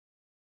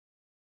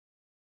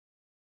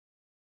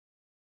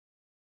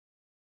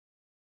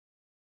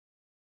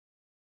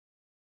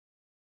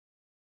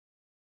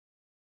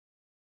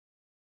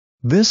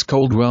This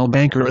Coldwell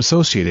Banker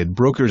Associated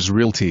Brokers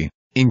Realty,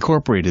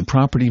 Incorporated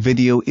property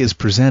video is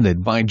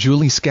presented by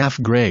Julie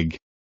Skaff-Gregg.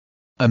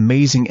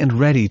 Amazing and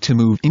ready to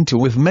move into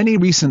with many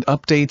recent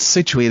updates,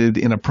 situated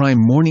in a prime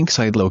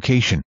Morningside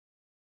location.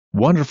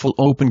 Wonderful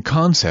open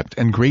concept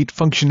and great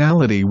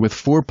functionality with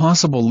 4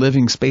 possible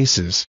living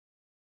spaces.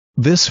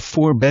 This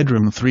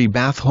 4-bedroom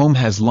 3-bath home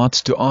has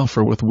lots to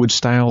offer with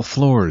wood-style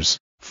floors,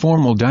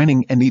 formal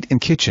dining and eat-in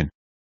kitchen.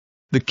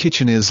 The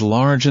kitchen is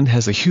large and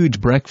has a huge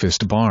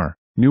breakfast bar,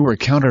 newer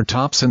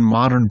countertops and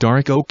modern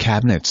dark oak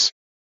cabinets.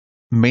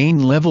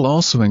 Main level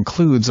also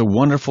includes a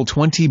wonderful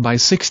 20 by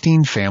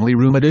 16 family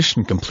room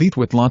addition, complete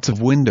with lots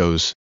of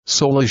windows,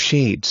 solar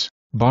shades,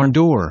 barn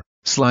door,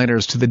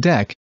 sliders to the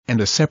deck, and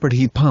a separate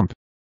heat pump.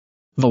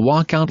 The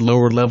walkout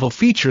lower level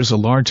features a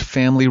large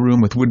family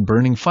room with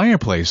wood-burning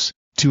fireplace,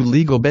 2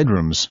 legal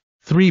bedrooms,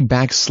 3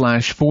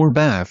 bath/4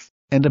 bath,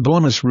 and a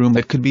bonus room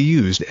that could be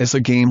used as a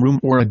game room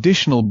or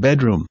additional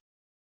bedroom.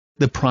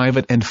 The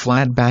private and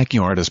flat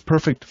backyard is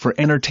perfect for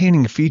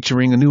entertaining,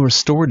 featuring a newer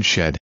storage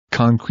shed,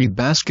 concrete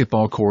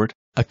basketball court,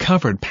 a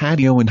covered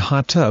patio and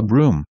hot tub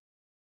room.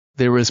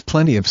 There is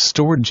plenty of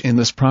storage in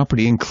this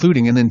property,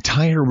 including an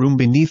entire room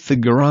beneath the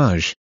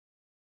garage.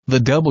 The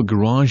double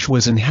garage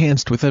was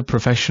enhanced with a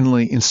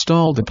professionally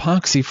installed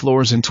epoxy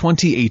floors in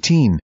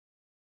 2018.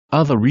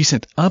 Other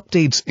recent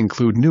updates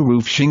include new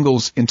roof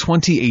shingles in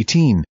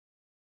 2018,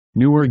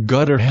 newer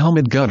gutter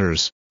helmet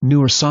gutters,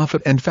 newer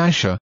soffit and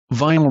fascia,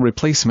 vinyl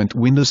replacement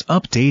windows,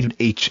 updated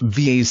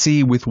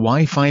HVAC with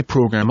Wi-Fi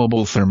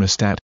programmable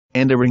thermostat,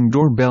 and a Ring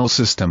doorbell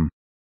system.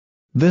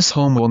 This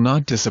home will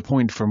not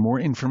disappoint. For more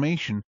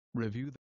information, review the